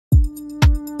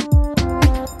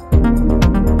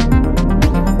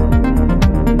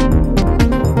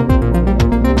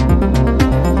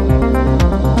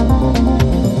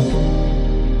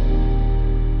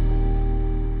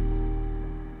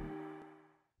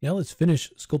Now let's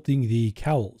finish sculpting the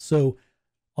cowl. So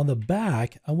on the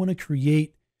back, I want to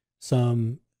create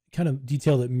some kind of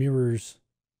detail that mirrors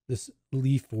this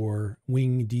leaf or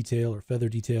wing detail or feather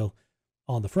detail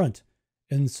on the front.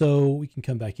 And so we can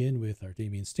come back in with our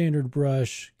Damien standard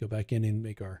brush, go back in and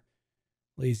make our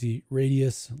lazy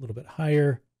radius a little bit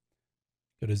higher,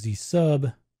 go to Z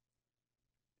sub.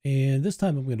 And this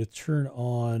time I'm going to turn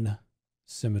on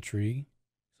symmetry.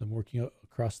 So I'm working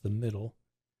across the middle.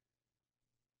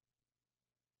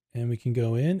 And we can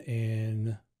go in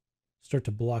and start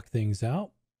to block things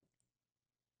out.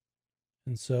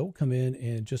 And so we'll come in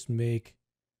and just make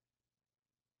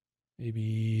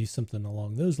maybe something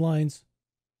along those lines.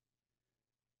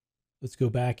 Let's go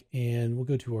back and we'll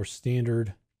go to our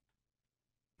standard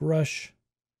brush.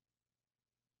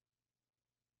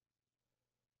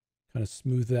 Kind of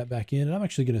smooth that back in. And I'm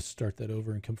actually going to start that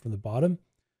over and come from the bottom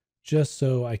just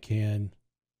so I can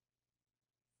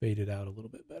fade it out a little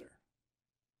bit better.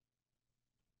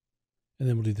 And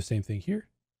then we'll do the same thing here.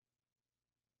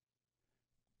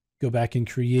 Go back and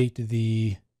create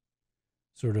the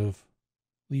sort of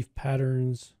leaf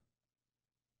patterns,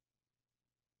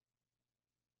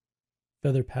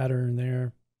 feather pattern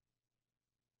there.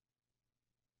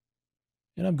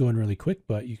 And I'm going really quick,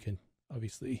 but you can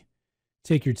obviously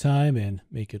take your time and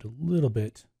make it a little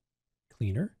bit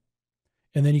cleaner.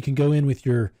 And then you can go in with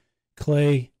your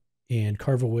clay and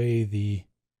carve away the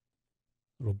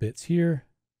little bits here.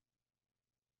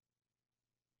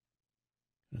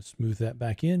 Gonna smooth that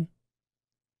back in.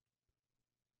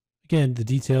 Again, the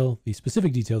detail, the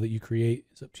specific detail that you create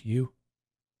is up to you.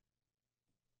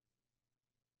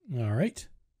 All right.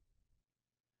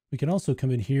 We can also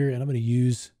come in here and I'm going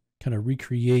to kind of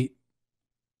recreate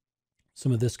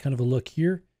some of this kind of a look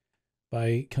here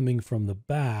by coming from the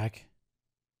back.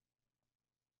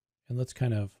 And let's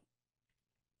kind of,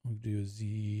 I'll do a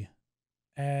Z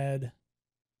add.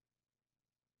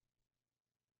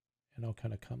 And I'll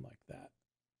kind of come like that.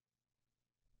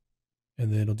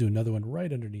 And then I'll do another one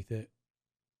right underneath it.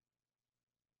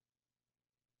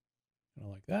 Kind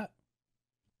of like that.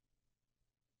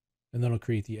 And then I'll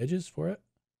create the edges for it.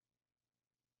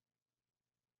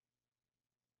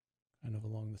 Kind of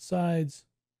along the sides.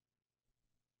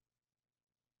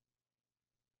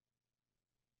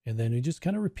 And then we just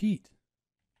kind of repeat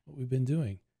what we've been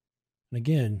doing. And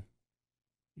again,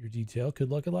 your detail could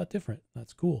look a lot different.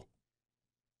 That's cool.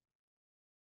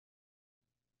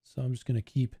 So I'm just going to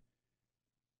keep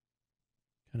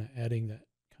kind of adding that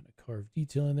kind of carved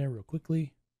detail in there real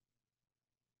quickly.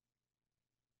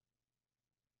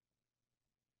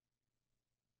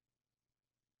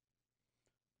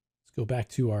 Let's go back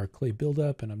to our clay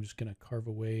buildup, and I'm just going to carve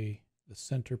away the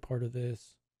center part of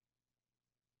this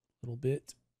a little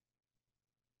bit.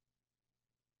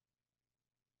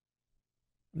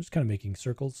 I'm just kind of making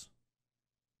circles.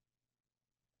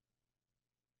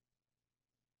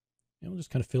 And we'll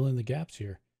just kind of fill in the gaps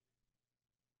here.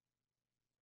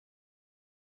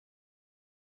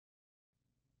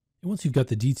 And once you've got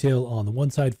the detail on the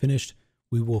one side finished,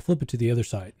 we will flip it to the other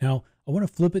side. Now, I want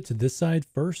to flip it to this side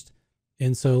first.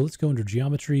 And so let's go under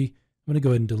geometry. I'm going to go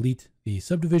ahead and delete the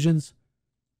subdivisions.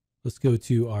 Let's go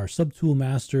to our subtool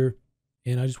master.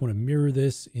 And I just want to mirror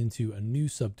this into a new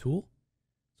subtool.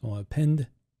 So I'll append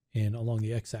and along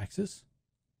the x-axis.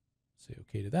 Say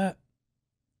OK to that.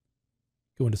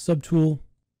 Go into subtool.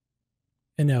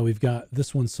 And now we've got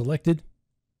this one selected.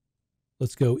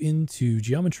 Let's go into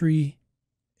geometry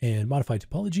and modify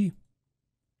topology.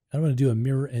 I'm going to do a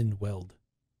mirror and weld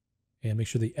and make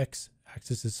sure the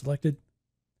x-axis is selected.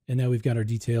 And now we've got our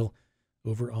detail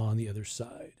over on the other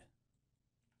side.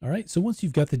 All right, so once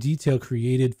you've got the detail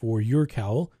created for your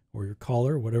cowl or your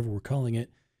collar, whatever we're calling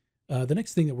it, the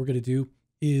next thing that we're going to do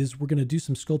is we're going to do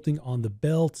some sculpting on the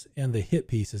belt and the hip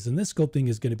pieces. And this sculpting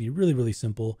is going to be really, really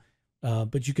simple,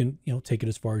 but you can take it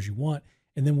as far as you want.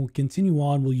 And then we'll continue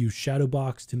on. We'll use shadow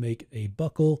box to make a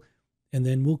buckle. And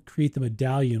then we'll create the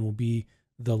medallion will be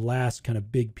the last kind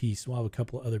of big piece. We'll have a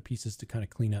couple of other pieces to kind of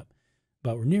clean up,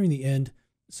 but we're nearing the end.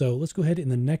 So let's go ahead in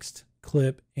the next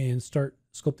clip and start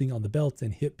sculpting on the belt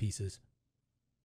and hip pieces.